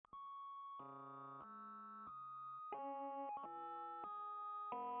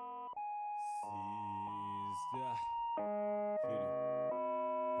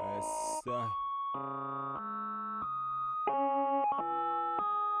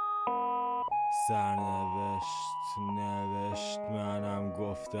سرنوشت نوشت منم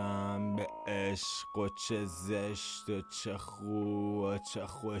گفتم به عشق و چه زشت و چه خوب و چه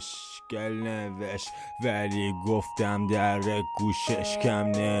خوشگل نوشت، ولی گفتم در گوشش کم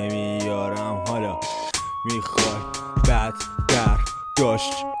نمیارم. حالا میخوای بد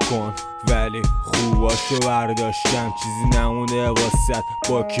برداشت کن، ولی خوباشو برداشتم، چیزی نمونده واسد.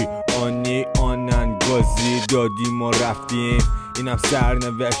 با کی آنی آنن گازی دادیم و رفتیم. اینم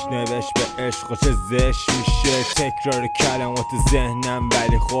سرنوشت نوشت به عشق و چه زشت میشه. تکرار کلمات ذهنم،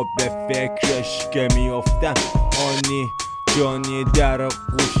 ولی خب به فکرش که میافتم. آنی جانی در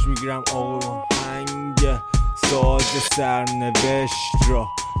گوش میگیرم آهنگ ساز سرنوشت را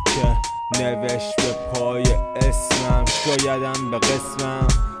که نوشت به پای اسمم. شایدم به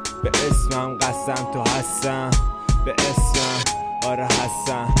اسمم قسم تو هستم، به اسمم آره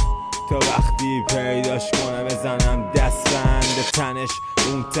هستم. تا وقتی پیداش کنم بزنم دستم به تنش،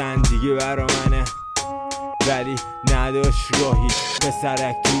 اون تن دیگه برا منه ولی نداشت راهی.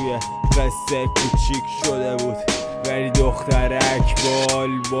 پسرک توی قصه کوچیک شده بود، ولی دخترک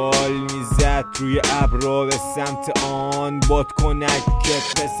بال میزد روی ابرا به سمت آن بادکنک که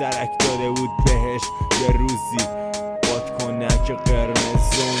پسرک داده بود بهش یه روزی. بادکنک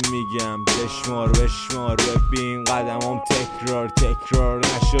قرمز میگم بشمار ببین قدمام تکرار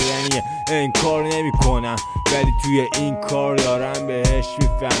نشدنیه. انکار نمی کنم، ولی توی این کار دارم بهش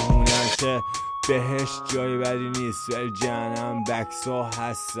میفهمونم که بهش جای بدی نیست، ولی جهنم بکسا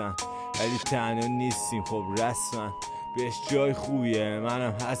هستن، ولی تنها نیستیم خب رسمن. بهش جای خوبیه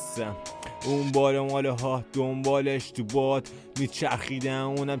منم هستم. اون بال ماله ها دنبالش تو باد میچرخیدم،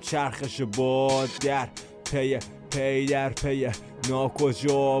 اونم چرخش باد در پی در پی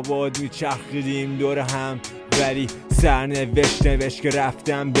ناکجا آباد میچرخیدیم دور هم. ولی سرنوشت که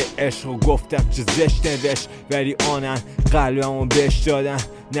رفتم به عشق و گفتم چه زشت نوشت، ولی آنن قلبمو بهش دادن.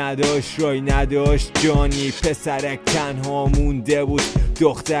 نداشت رای نداشت جانی، پسرک تنها مونده بود.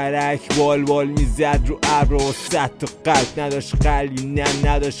 دخترک بال میزد رو ابر و صد تا قلب. نداشت قلبی نه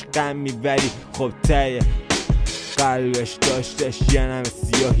نداشت غمی، ولی خب ته قلبش داشتش یه نم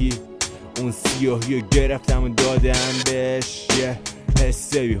سیاهی. اون سیاهی رو گرفتم و دادم بهش یه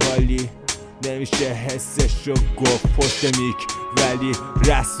حس بی حالی. نمیشه حسش رو گفت پشت میک، ولی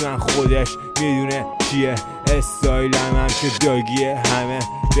رسما خودش میدونه چیه. استایلم هم که داگیه همه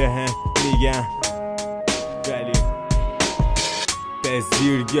بهم میگن، ولی به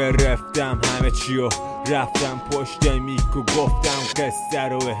زیر گرفتم همه چیو. رفتم پشت میک و گفتم قصه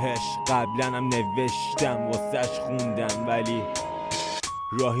رو بهش. قبلا هم نوشتم واسش خوندم، ولی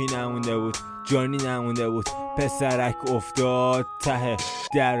راهی نمونده بود جانی نمونده بود. پسرک افتاد ته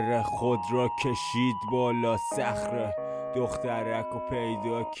در خود را کشید بالا صخره. دخترک رو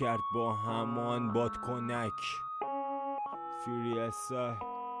پیدا کرد با همان بادکنک. فیری STLYE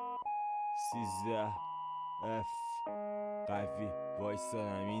 13 F قوی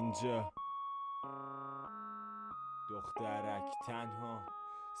وایسادم اینجا. دخترک تنها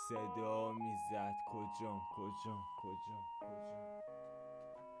صدا میزد کجا